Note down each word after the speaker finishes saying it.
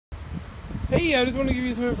Hey, I just want to give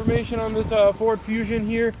you some information on this Ford Fusion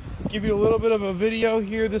here. Give you a little bit of a video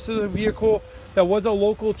here. This is a vehicle that was a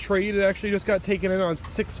local trade. It actually just got taken in on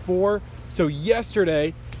 6/4, so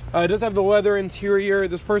yesterday. It does have the leather interior.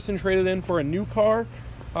 This person traded in for a new car,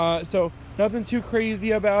 so nothing too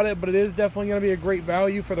crazy about it, but it is definitely going to be a great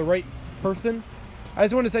value for the right person. I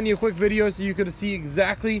just want to send you a quick video so you could see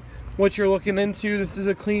exactly what you're looking into. This is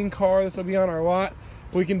a clean car. This will be on our lot.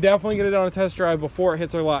 We can definitely get it on a test drive before it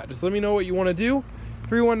hits our lot. Just let me know what you want to do.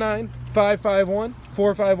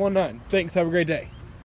 319-551-4519. Thanks. Have a great day.